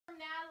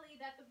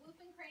that the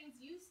bluefin cranes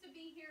used to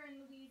be here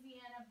in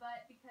Louisiana,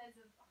 but because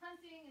of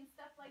hunting and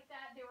stuff like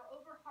that, they were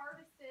over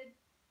harvested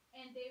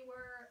and they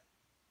were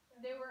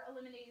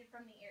eliminated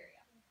from the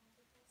area.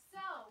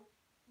 So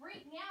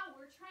right now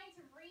we're trying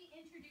to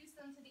reintroduce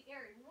them to the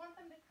area. We want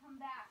them to come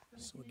back.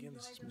 So again,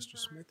 this is Mr.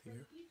 Smith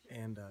here,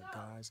 and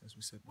guys, as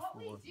we said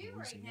before,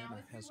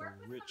 Louisiana has a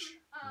rich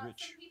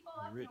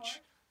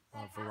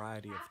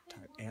variety of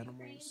type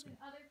animals and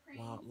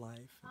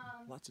wildlife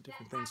and lots of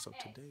different things. So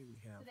today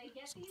we have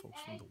some folks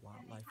from the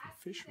Wildlife and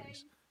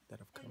Fisheries that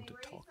have come to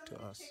talk to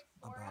us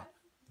about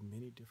the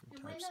many different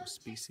types of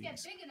species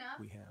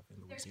we have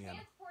in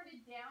Louisiana. They're transported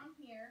down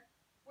here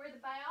where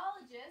the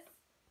biologists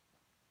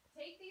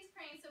take these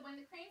cranes. So when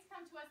the cranes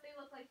come to us, they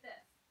look like this.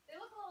 They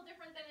look a little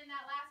different than in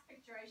that last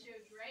picture I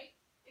showed you, right?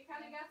 They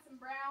kind of got some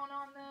brown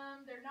on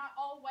them. They're not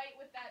all white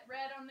with that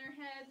red on their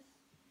head.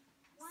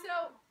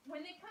 So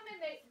when they come in,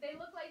 they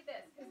look like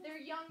this because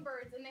they're young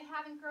birds and they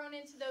haven't grown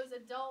into those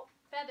adult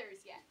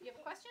feathers yet. You have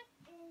a question?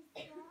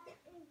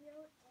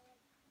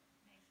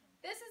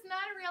 This is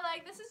not a real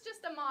egg. This is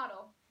just a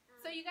model.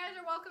 So you guys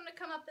are welcome to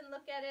come up and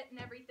look at it and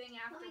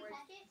everything afterwards.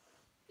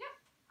 Yep.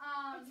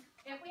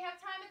 If we have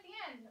time at the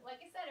end,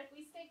 like I said, if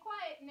we stay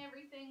quiet and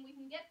everything, we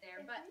can get there.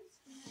 But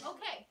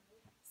okay.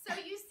 So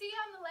you see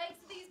on the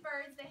legs of these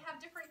birds, they have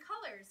different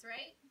colors,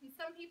 right? And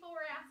some people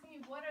were asking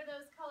me, what are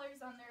those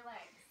colors on their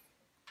legs?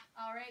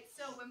 All right,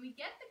 so when we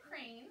get the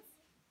cranes,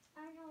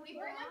 we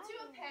bring them to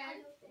a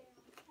pen.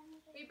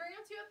 We bring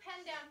them to a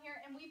pen down here,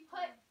 and we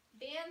put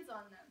bands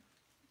on them.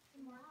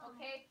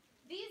 Okay,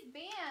 these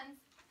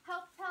bands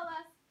help tell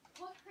us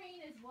what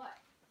crane is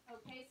what.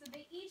 Okay, so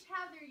they each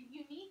have their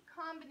unique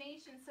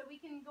combination, so we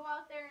can go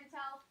out there and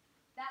tell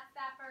that's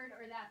that bird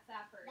or that's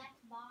that bird.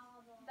 That's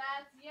Bob.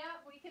 That's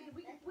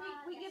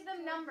we give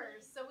them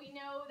numbers, so we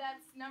know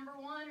that's number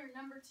 1 or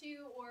number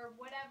 2 or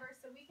whatever,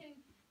 so we can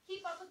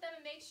keep up with them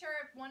and make sure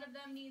if one of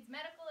them needs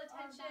medical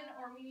attention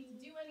or we need to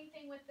do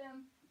anything with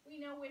them,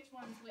 we know which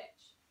one's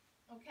which.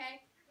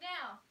 Okay?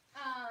 Now,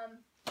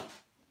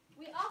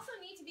 we also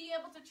need to be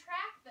able to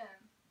track them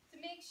to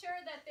make sure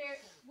that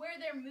where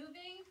they're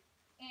moving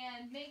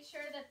and make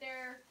sure that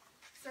they're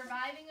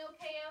surviving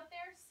okay out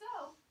there.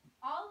 So,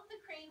 all of the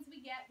cranes we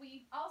get,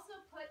 we also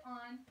put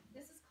on,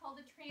 this is called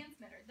a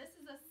transmitter. This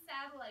is a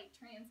satellite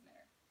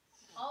transmitter.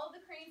 All of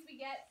the cranes we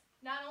get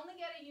not only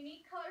get a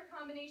unique color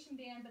combination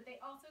band, but they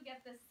also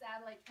get this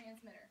satellite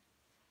transmitter.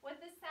 What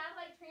this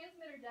satellite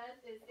transmitter does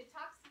is it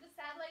talks to the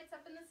satellites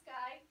up in the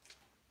sky,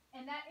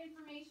 and that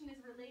information is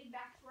relayed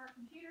back to our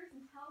computers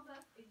and tells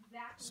us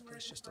exactly So where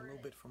that's the just a bird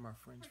little is. bit from our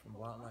friends from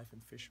Wildlife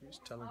and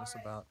Fisheries telling us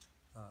Alright. about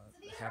So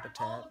the these are all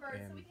habitat the birds,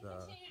 so and we can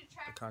continue to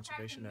track the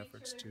conservation and make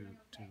efforts sure to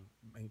they're doing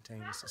okay.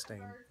 maintain and Half of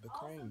sustain birds the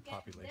also crane get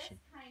population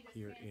this kind of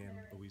here in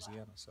transmitter as well.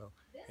 Louisiana. So,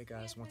 This hey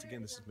guys, once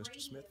again, this is transmitter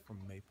Mr. a Smith radio from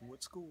transmitter.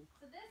 Maplewood School,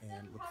 So this and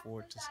doesn't look talk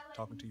forward the to satellite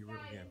talking in to you the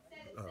sky,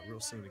 instead it sends real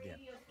out soon a again.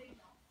 radio